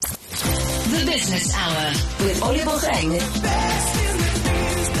Business Hour with Oliver on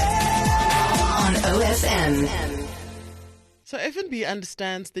OFM. So FNB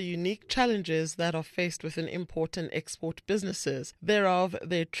understands the unique challenges that are faced within import and export businesses. Thereof,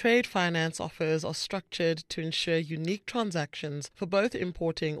 their trade finance offers are structured to ensure unique transactions for both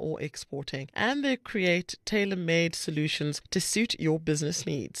importing or exporting, and they create tailor-made solutions to suit your business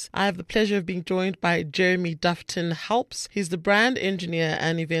needs. I have the pleasure of being joined by Jeremy Doveton-Helps. He's the brand engineer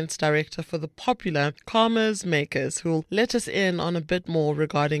and events director for the popular Kamers makers, who will let us in on a bit more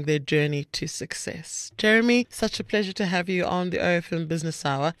regarding their journey to success. Jeremy, such a pleasure to have you on the OFM Business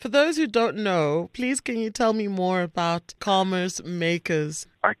Hour. For those who don't know, please can you tell me more about Kamers makers?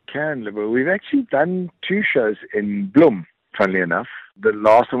 I can, Libo. We've actually done 2 shows in Bloem, funnily enough. The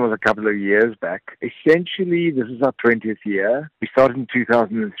last one was a couple of years back. Essentially, this is our 20th year. We started in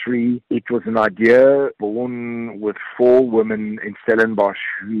 2003. It was an idea born with 4 women in Stellenbosch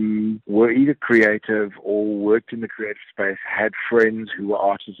who were either creative or worked in the creative space, had friends who were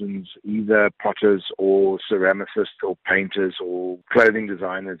artisans, either potters or ceramicists or painters or clothing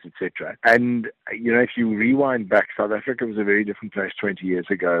designers, etc. And, if you rewind back, South Africa was a very different place 20 years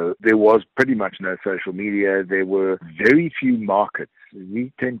ago. There was pretty much no social media. There were very few markets.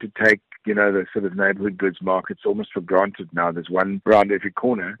 We tend to take, the sort of neighborhood goods markets almost for granted now. There's one around every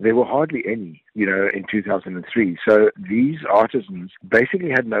corner. There were hardly any, in 2003. So these artisans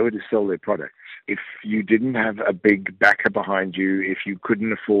basically had nowhere to sell their products. If you didn't have a big backer behind you, if you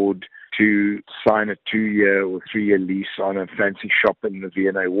couldn't afford to sign a 2-year or 3-year lease on a fancy shop in the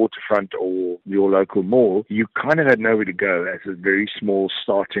V&A waterfront or your local mall, you kind of had nowhere to go as a very small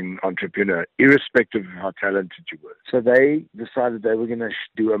starting entrepreneur, irrespective of how talented you were. So they decided they were going to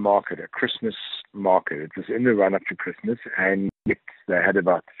do a market, a Christmas market. It was in the run-up to Christmas, and they had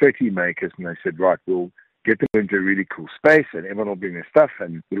about 30 makers, and they said, right, we'll get them into a really cool space and everyone will bring their stuff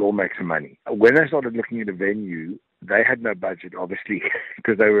and we'll all make some money. When they started looking at a venue, they had no budget, obviously,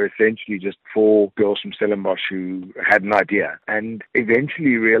 because they were essentially just 4 girls from Stellenbosch who had an idea and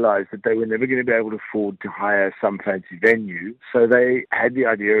eventually realized that they were never going to be able to afford to hire some fancy venue. So they had the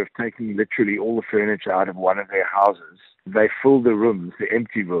idea of taking literally all the furniture out of one of their houses. They filled the rooms, the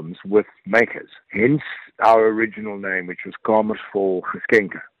empty rooms, with makers. Hence our original name, which was Kamers for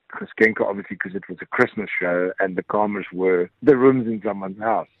Geskenke. Geskenke, obviously, because it was a Christmas show, and the Kamers were the rooms in someone's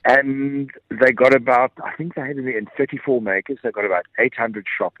house. And they got about, I think they had in the end 34 makers. They got about 800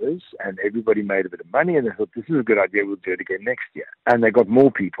 shoppers, and everybody made a bit of money, and they thought, this is a good idea, we'll do it again next year. And they got more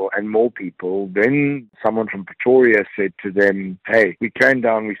people and more people. Then someone from Pretoria said to them, hey, we came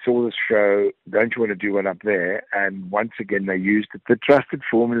down, we saw this show, don't you want to do one up there? And once again, they used the trusted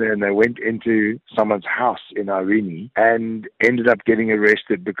formula, and they went into someone's house in Irene and ended up getting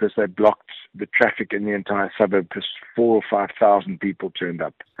arrested because they blocked the traffic in the entire suburb because 4,000 or 5,000 people turned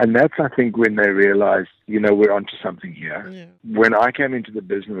up. And that's, I think, when they realized, we're onto something here. Yeah. When I came into the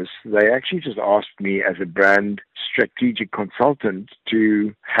business, they actually just asked me as a brand strategic consultant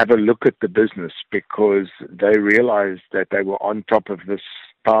to have a look at the business because they realized that they were on top of this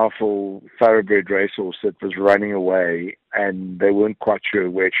powerful thoroughbred racehorse that was running away and they weren't quite sure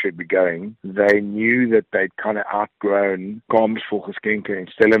where it should be going. They knew that they'd kind of outgrown Kamers for Geskenke in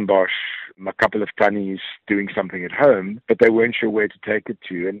Stellenbosch, a couple of tunnies doing something at home, but they weren't sure where to take it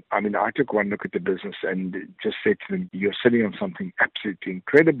to. And I took one look at the business and just said to them, you're sitting on something absolutely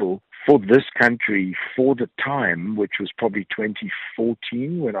incredible for this country, for the time, which was probably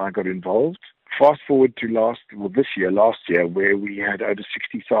 2014 when I got involved. Fast forward to last year, where we had over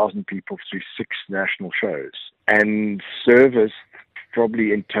 60,000 people through 6 national shows and serviced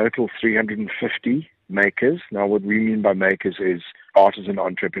probably in total 350 makers. Now, what we mean by makers is artisan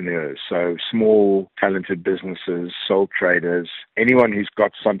entrepreneurs, so small, talented businesses, sole traders, anyone who's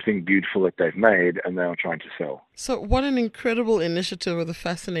got something beautiful that they've made and they are trying to sell. So what an incredible initiative with a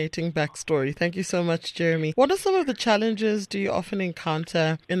fascinating backstory. Thank you so much, Jeremy. What are some of the challenges do you often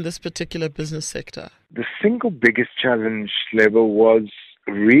encounter in this particular business sector? The single biggest challenge level was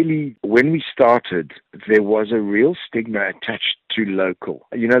really, when we started, there was a real stigma attached to local.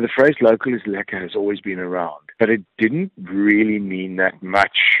 The phrase local is lekker has always been around, but it didn't really mean that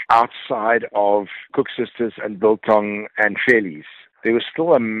much outside of Cook Sisters and Biltong and Fairleys. There was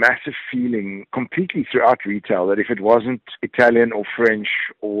still a massive feeling completely throughout retail that if it wasn't Italian or French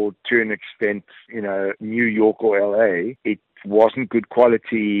or to an extent, New York or LA, it wasn't good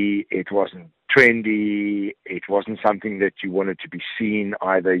quality, it wasn't trendy, it wasn't something that you wanted to be seen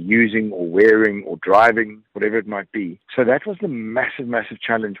either using or wearing or driving, whatever it might be. So that was the massive, massive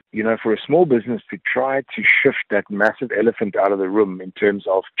challenge, for a small business to try to shift that massive elephant out of the room in terms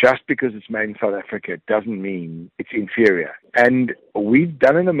of just because it's made in South Africa, it doesn't mean it's inferior. And we've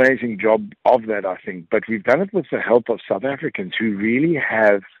done an amazing job of that, I think, but we've done it with the help of South Africans who really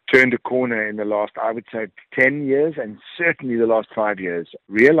have turned a corner in the last, I would say, 10 years and certainly the last 5 years,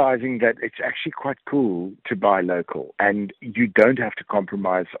 realizing that it's actually quite cool to buy local and you don't have to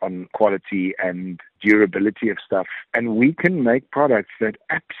compromise on quality and durability of stuff. And we can make products that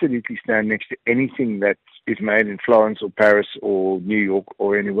absolutely stand next to anything that is made in Florence or Paris or New York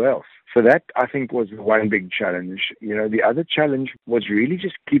or anywhere else. So that, I think, was one big challenge. The other challenge was really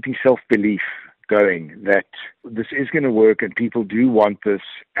just keeping self-belief going, that this is going to work and people do want this.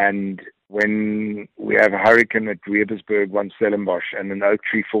 And when we have a hurricane at Webersberg, one Stellenbosch, and an oak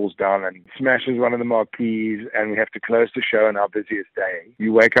tree falls down and smashes one of the marquees and we have to close the show on our busiest day,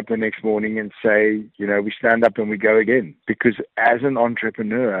 you wake up the next morning and say, we stand up and we go again. Because as an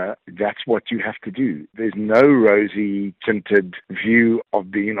entrepreneur, that's what you have to do. There's no rosy tinted view of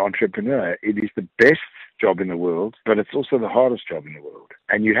being an entrepreneur. It is the best job in the world, but it's also the hardest job in the world.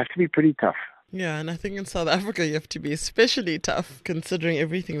 And you have to be pretty tough. Yeah, and I think in South Africa you have to be especially tough considering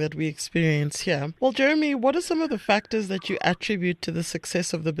everything that we experience here. Well, Jeremy, what are some of the factors that you attribute to the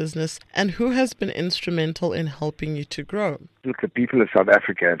success of the business and who has been instrumental in helping you to grow? Look, the people of South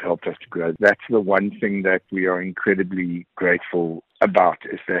Africa have helped us to grow. That's the one thing that we are incredibly grateful about,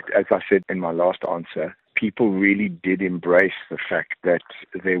 is that, as I said in my last answer, people really did embrace the fact that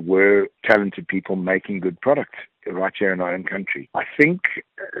there were talented people making good products right here in our own country. I think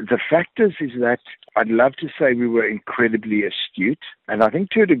the factors is that I'd love to say we were incredibly astute, and I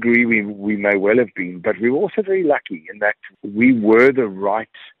think to a degree we may well have been, but we were also very lucky in that we were the right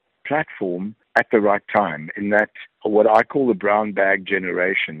platform at the right time, in that what I call the brown bag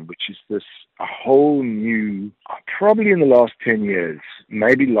generation, which is this a whole new, probably in the last 10 years,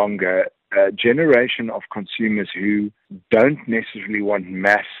 maybe longer, a generation of consumers who don't necessarily want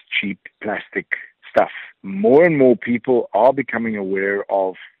mass, cheap plastic stuff. More and more people are becoming aware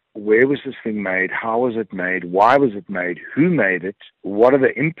of where was this thing made, how was it made, why was it made, who made it, what are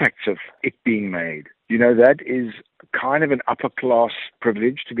the impacts of it being made. That is kind of an upper class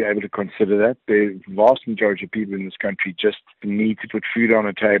privilege to be able to consider that. The vast majority of people in this country just need to put food on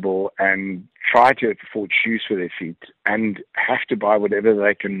a table and try to afford shoes for their feet and have to buy whatever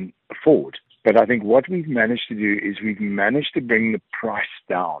they can afford. But I think what we've managed to do is we've managed to bring the price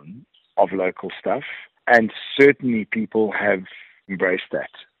down of local stuff, and certainly people have embraced that.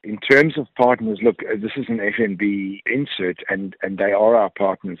 In terms of partners, look, this is an FNB insert, and they are our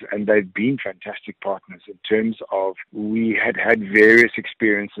partners, and they've been fantastic partners in terms of we had various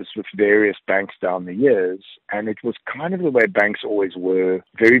experiences with various banks down the years, and it was kind of the way banks always were,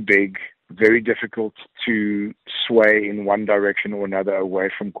 very big, very difficult to sway in one direction or another away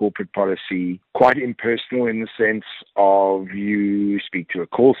from corporate policy, quite impersonal in the sense of you speak to a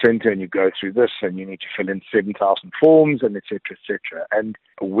call center and you go through this and you need to fill in 7,000 forms and et cetera, et cetera. And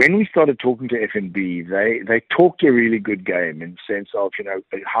when we started talking to FNB, they talked a really good game in the sense of,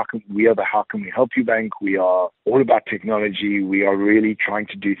 how can we help you bank? We are all about technology. We are really trying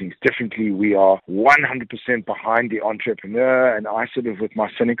to do things differently. We are 100% behind the entrepreneur. And I sort of, with my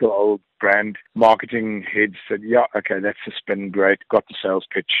cynical old brand marketing head, said, yeah, okay, that's a spin, great, got the sales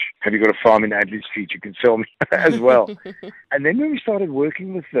pitch. Have you got a farm in Adley Street? You can sell me as well. And then when we started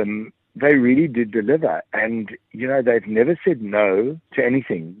working with them, they really did deliver. And, they've never said no to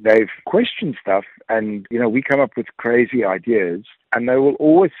anything. They've questioned stuff and, we come up with crazy ideas and they will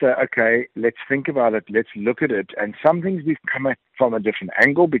always say, okay, let's think about it. Let's look at it. And some things we've come at from a different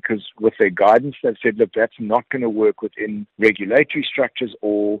angle because with their guidance, they've said, look, that's not going to work within regulatory structures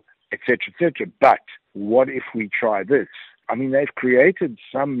or et cetera, et cetera. But what if we try this? I mean, they've created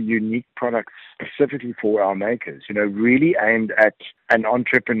some unique products specifically for our makers, really aimed at an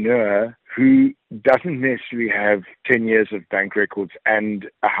entrepreneur who doesn't necessarily have 10 years of bank records and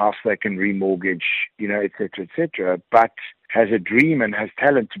a house they can remortgage, et cetera, but has a dream and has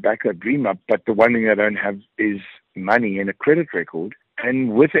talent to back that dream up. But the one thing they don't have is money and a credit record.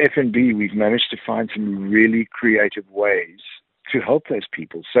 And with FNB, we've managed to find some really creative ways to help those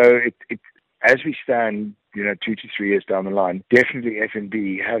people. So it as we stand, 2 to 3 years down the line, definitely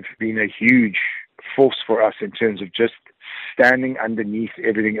FNB have been a huge force for us in terms of just standing underneath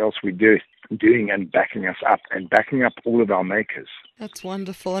everything else we're doing and backing us up and backing up all of our makers. That's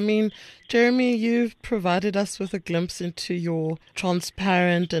wonderful. I mean, Jeremy, you've provided us with a glimpse into your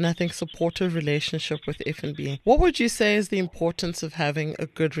transparent and I think supportive relationship with FNB. What would you say is the importance of having a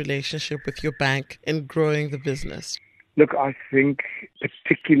good relationship with your bank in growing the business? Look, I think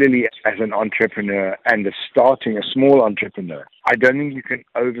particularly as an entrepreneur and a small entrepreneur, I don't think you can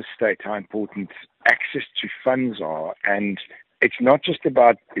overstate how important access to funds are and it's not just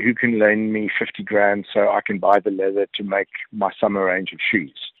about who can lend me 50 grand so I can buy the leather to make my summer range of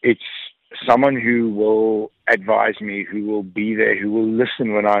shoes. It's someone who will advise me, who will be there, who will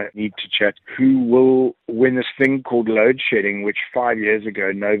listen when I need to chat, who will, when this thing called load shedding, which 5 years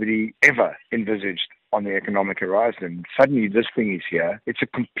ago nobody ever envisaged on the economic horizon, suddenly this thing is here. It's a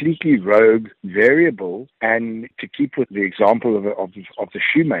completely rogue variable. And to keep with the example of the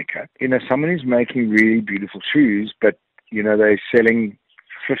shoemaker, someone who's making really beautiful shoes, but they're selling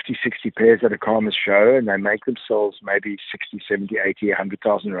 50, 60 pairs at a Kamers show, and they make themselves maybe 60, 70, 80,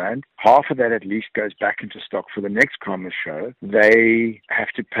 100,000 rand. Half of that at least goes back into stock for the next Kamers show. They have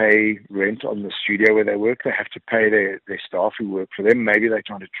to pay rent on the studio where they work. They have to pay their staff who work for them. Maybe they're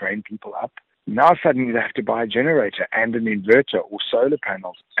trying to train people up. Now suddenly they have to buy a generator and an inverter or solar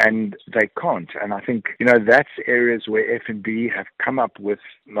panels, and they can't. And I think, that's areas where FNB have come up with,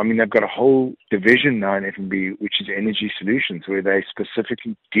 they've got a whole division now in FNB, which is energy solutions, where they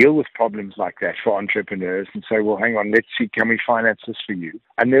specifically deal with problems like that for entrepreneurs and say, well, hang on, let's see, can we finance this for you?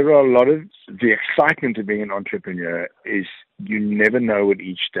 And there are a lot of, the excitement of being an entrepreneur is you never know what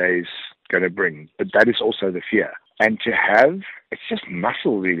each day is going to bring, but that is also the fear. And to have, it's just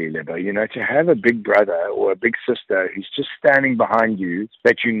muscle really, Lebo, to have a big brother or a big sister who's just standing behind you,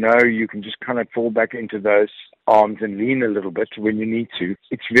 that you can just kind of fall back into those arms and lean a little bit when you need to.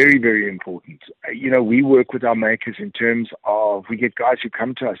 It's very, very important. We work with our makers in terms of, we get guys who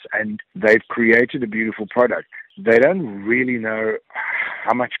come to us and they've created a beautiful product. They don't really know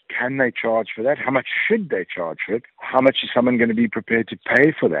how much can they charge for that? How much should they charge for it? How much is someone going to be prepared to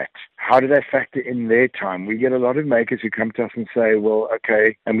pay for that? How do they factor in their time? We get a lot of makers who come to us and say, well,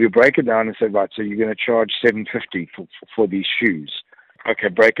 okay, and we break it down and say, right, so you're going to charge $750 for these shoes. Okay,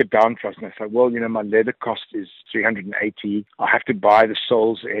 break it down for us. And I say, well, my leather cost is $380. I have to buy the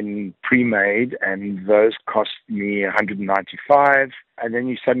soles in pre-made, and those cost me $195. And then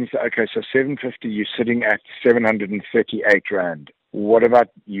you suddenly say, okay, so $750, you're sitting at 738 rand. What about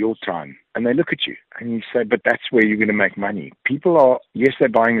your time? And they look at you and you say, but that's where you're going to make money. People are, yes, they're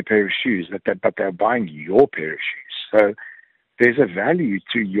buying a pair of shoes, but they're buying your pair of shoes. So there's a value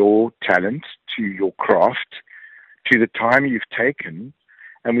to your talent, to your craft, to the time you've taken.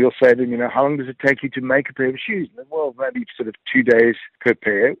 And we'll say to them, how long does it take you to make a pair of shoes? Well, maybe sort of 2 days per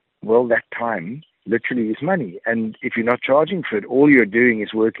pair. Well, that time literally is money. And if you're not charging for it, all you're doing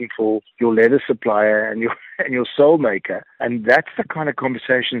is working for your leather supplier and your sole maker. And that's the kind of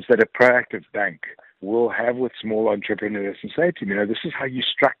conversations that a proactive bank will have with small entrepreneurs and say to them, this is how you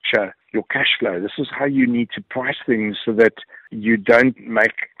structure your cash flow. This is how you need to price things so that you don't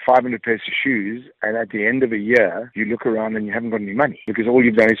make 500 pairs of shoes and at the end of a year you look around and you haven't got any money because all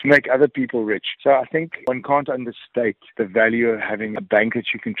you've done is make other people rich. So I think one can't understate the value of having a bank that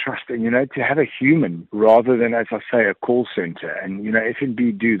you can trust and, to have a human rather than, as I say, a call center. And,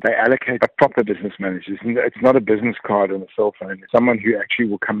 FNB they allocate a proper business manager. It's not a business card on a cell phone. It's someone who actually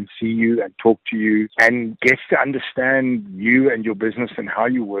will come and see you and talk to you and gets to understand you and your business and how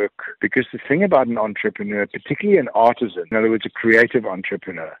you work. Because the thing about an entrepreneur, particularly an artisan, in other words, a creative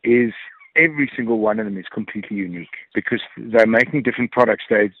entrepreneur, is every single one of them is completely unique because they're making different products.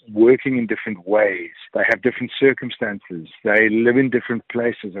 They're working in different ways. They have different circumstances. They live in different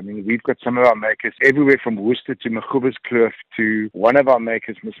places. We've got some of our makers everywhere from Worcester to Magoebaskloof to one of our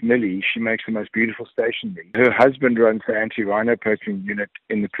makers, Miss Millie. She makes the most beautiful stationery. Her husband runs the anti-rhino poaching unit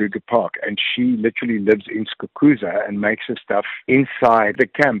in the Kruger Park, and she literally lives in Skakuza and makes her stuff inside the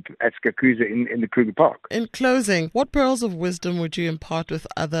camp at Skakuza in the Kruger Park. In closing, what pearls of wisdom would you impart with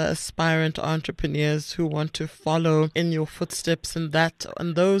other aspiring entrepreneurs who want to follow in your footsteps and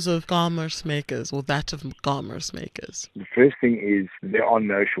those of Kamers makers or that of Kamers makers? The first thing is there are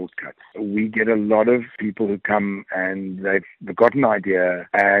no shortcuts. We get a lot of people who come and they've got an idea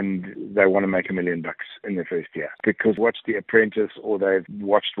and they want to make $1 million in their first year because watched The Apprentice or they've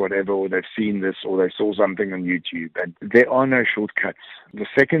watched whatever or they've seen this or they saw something on YouTube, and there are no shortcuts. The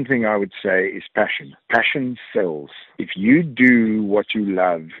second thing I would say is passion. Passion sells. If you do what you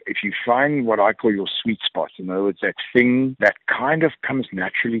love, if you find what I call your sweet spot, in other words, that thing that kind of comes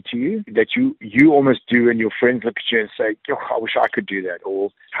naturally to you, that you almost do and your friends look at you and say, yo, I wish I could do that, or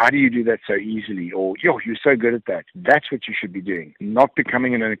how do you do that so easily, or yo, you're so good at that. That's what you should be doing, not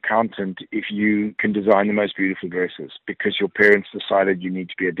becoming an accountant if you can design the most beautiful dresses because your parents decided you need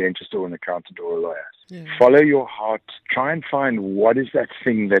to be a dentist or an accountant or a lawyer. Follow your heart. Try and find what is that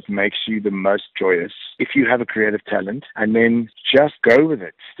thing that makes you the most joyous if you have a creative talent, and then just go with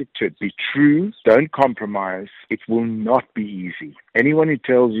it. Stick to it. Be true. Don't compromise. It will not be easy. Anyone who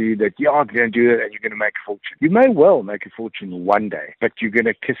tells you that, I'm going to do it and you're going to make a fortune, you may well make a fortune one day, but you're going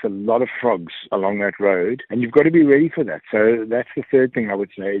to kiss a lot of frogs along that road, and you've got to be ready for that. So that's the third thing I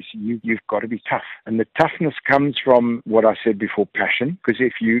would say is you've got to be tough. And the toughness comes from what I said before, passion, because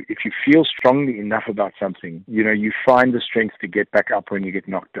if you feel strongly enough about something, you find the strength to get back up when you get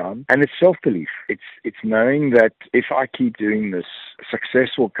knocked down. And it's self-belief. It's knowing that if I keep doing this,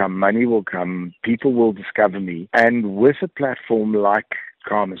 success will come, money will come, people will discover me. And with a platform like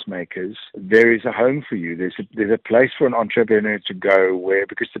Kamers Makers, there is a home for you. There's a place for an entrepreneur to go where,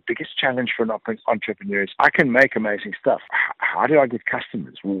 because the biggest challenge for an entrepreneur is, I can make amazing stuff. How do I get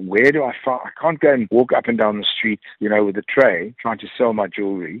customers? Where do I find? I can't go and walk up and down the street, with a tray trying to sell my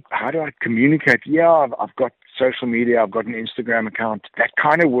jewelry. How do I communicate? I've got social media, I've got an Instagram account. That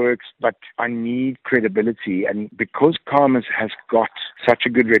kind of works, but I need credibility. And because Kamers has got such a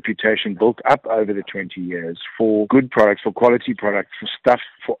good reputation built up over the 20 years for good products, for quality products, for stuff,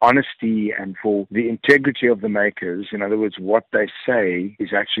 for honesty, and for the integrity of the makers, in other words, what they say is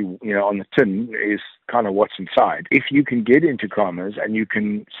actually, on the tin is kind of what's inside. If you can get into Kamers and you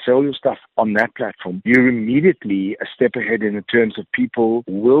can sell your stuff on that platform, you're immediately a step ahead in the terms of people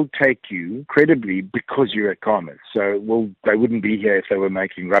will take you credibly because you're at Kamers. So, they wouldn't be here if they were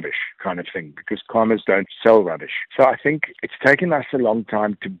making rubbish kind of thing, because Kamers don't sell rubbish. So I think it's taken us a long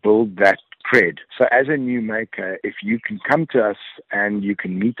time to build that cred. So as a new maker, if you can come to us and you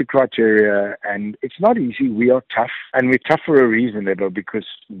can meet the criteria, and it's not easy, we are tough, and we're tough for a reason, because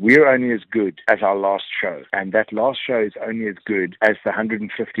we're only as good as our last show, and that last show is only as good as the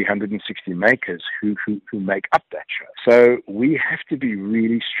 150, 160 makers who make up that show. So we have to be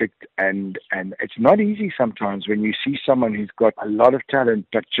really strict, and it's not easy sometimes when you see someone who's got a lot of talent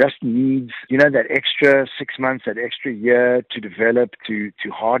but just needs, that extra 6 months, that extra year to develop, to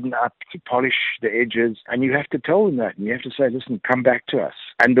harden up, to polish the edges, and you have to tell them that, and you have to say, listen, come back to us.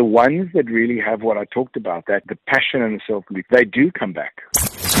 And the ones that really have what I talked about, that the passion and the self-belief, they do come back.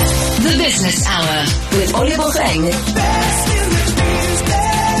 The Business Hour with Doveton-Helps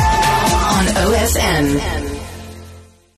on OSN.